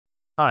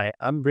Hi,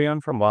 I'm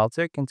Brian from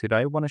WildTech, and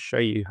today I want to show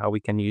you how we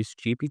can use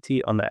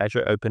GPT on the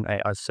Azure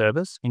OpenAI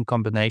service in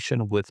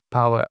combination with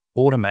Power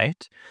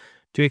Automate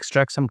to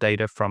extract some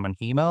data from an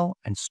email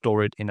and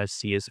store it in a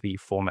CSV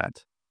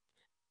format.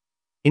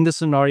 In the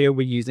scenario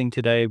we're using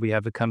today, we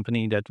have a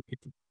company that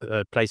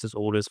places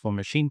orders for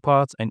machine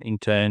parts, and in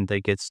turn, they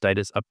get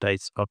status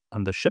updates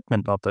on the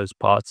shipment of those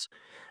parts.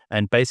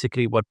 And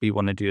basically, what we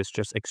want to do is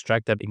just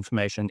extract that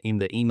information in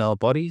the email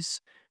bodies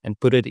and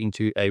put it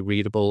into a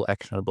readable,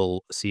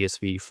 actionable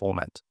CSV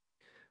format.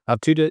 Now,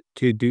 to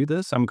do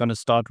this, I'm going to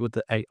start with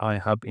the AI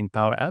Hub in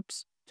Power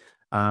Apps.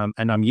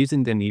 And I'm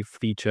using the new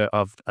feature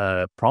of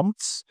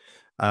prompts,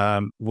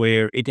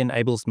 where it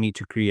enables me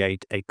to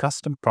create a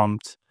custom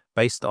prompt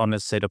based on a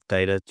set of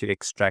data to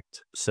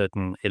extract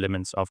certain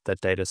elements of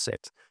that data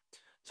set.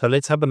 So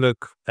let's have a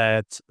look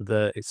at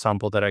the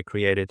example that I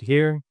created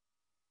here.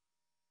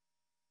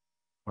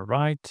 All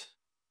right.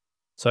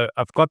 So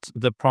I've got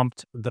the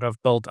prompt that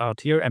I've built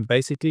out here, and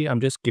basically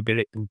I'm just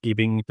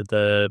giving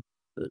the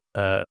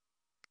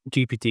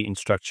GPT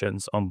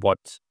instructions on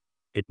what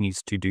it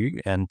needs to do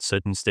and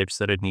certain steps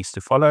that it needs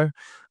to follow.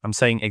 I'm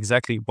saying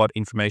exactly what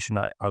information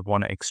I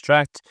want to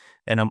extract,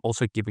 and I'm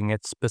also giving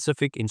it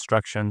specific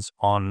instructions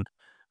on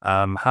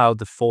how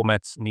the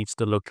format needs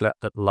to look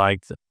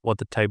like, what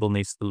the table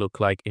needs to look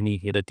like, any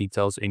header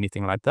details,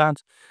 anything like that.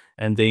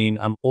 And then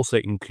I'm also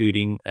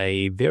including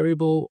a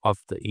variable of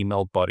the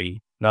email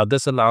body. Now,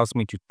 this allows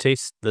me to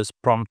test this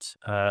prompt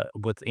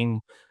within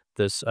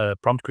this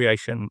prompt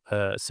creation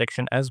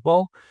section as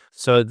well,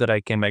 so that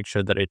I can make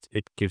sure that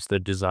it gives the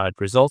desired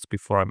results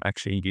before I'm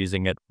actually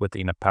using it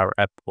within a Power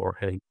App or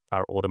a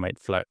Power Automate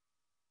flow.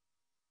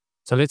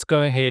 So let's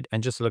go ahead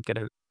and just look at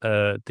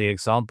the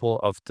example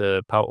of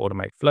the Power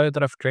Automate flow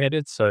that I've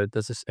created. So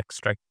this is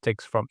extract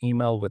text from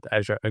email with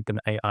Azure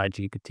OpenAI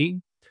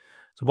GPT.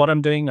 So what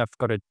I'm doing, I've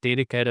got a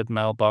dedicated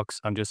mailbox.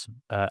 I'm just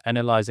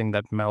analyzing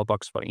that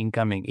mailbox for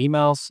incoming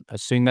emails.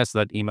 As soon as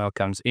that email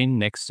comes in,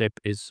 next step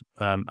is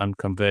I'm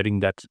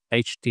converting that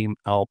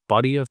HTML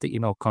body of the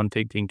email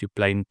content into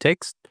plain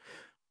text.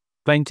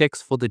 Plain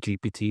text for the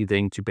GPT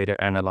then to better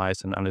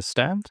analyze and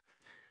understand.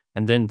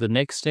 And then the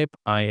next step,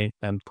 I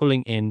am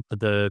pulling in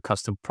the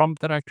custom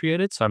prompt that I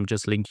created. So I'm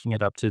just linking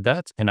it up to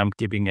that, and I'm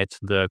giving it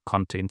the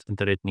content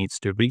that it needs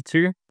to read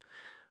through.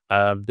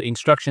 The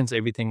instructions,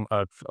 everything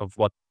of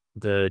what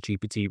the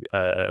GPT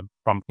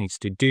prompt needs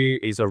to do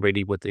is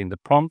already within the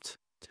prompt.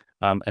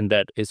 And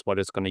that is what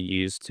it's going to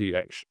use to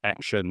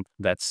action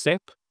that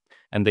step.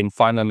 And then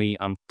finally,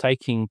 I'm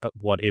taking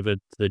whatever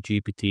the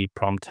GPT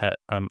prompt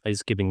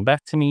is giving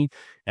back to me,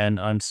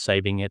 and I'm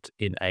saving it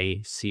in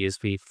a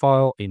CSV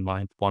file in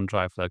my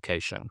OneDrive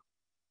location.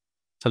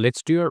 So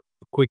let's do a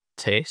quick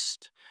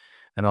test,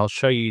 and I'll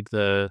show you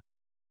the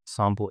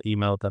sample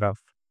email that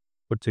I've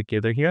put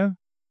together here.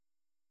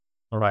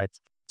 All right.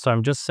 So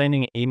I'm just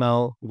sending an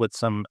email with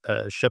some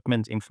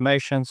shipment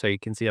information. So you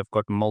can see I've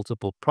got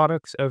multiple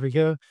products over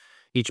here.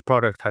 Each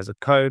product has a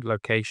code,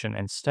 location,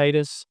 and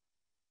status.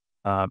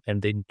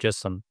 And then just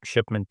some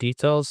shipment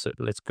details. So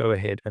let's go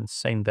ahead and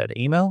send that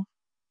email.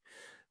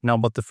 Now,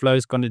 what the flow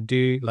is going to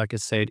do, like I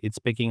said, it's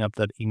picking up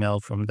that email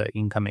from the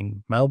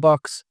incoming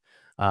mailbox.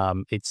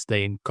 It's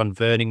then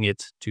converting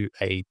it to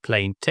a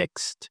plain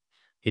text.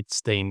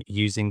 It's then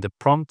using the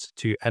prompt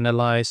to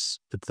analyze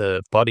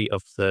the body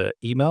of the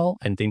email,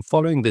 and then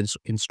following the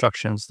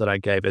instructions that I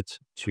gave it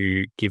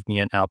to give me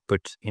an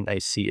output in a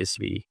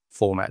CSV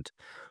format.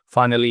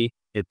 Finally,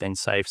 it then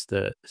saves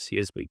the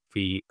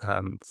CSV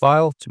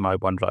file to my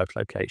OneDrive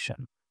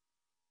location.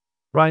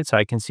 Right, so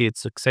I can see it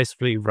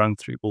successfully run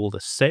through all the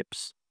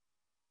steps.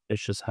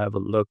 Let's just have a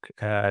look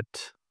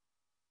at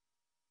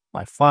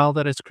my file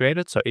that is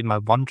created. So in my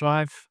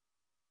OneDrive,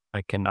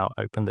 I can now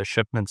open the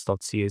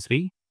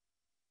shipments.csv.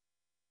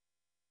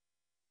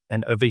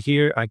 And over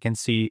here, I can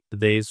see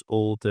there's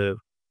all the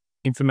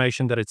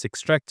information that it's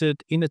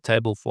extracted in a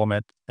table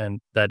format, and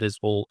that is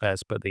all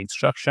as per the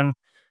instruction.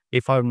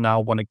 If I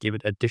now want to give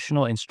it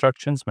additional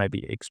instructions,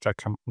 maybe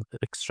extract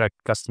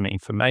customer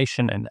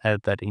information and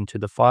add that into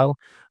the file,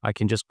 I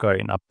can just go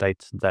and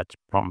update that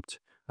prompt.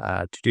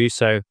 To do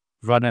so,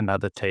 run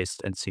another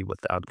test and see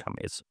what the outcome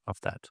is of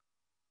that.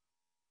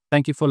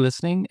 Thank you for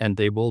listening, and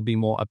there will be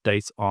more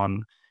updates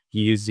on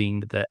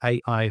using the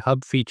AI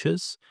Hub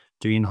features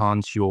to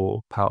enhance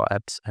your Power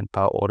Apps and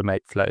Power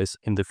Automate flows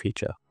in the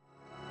future.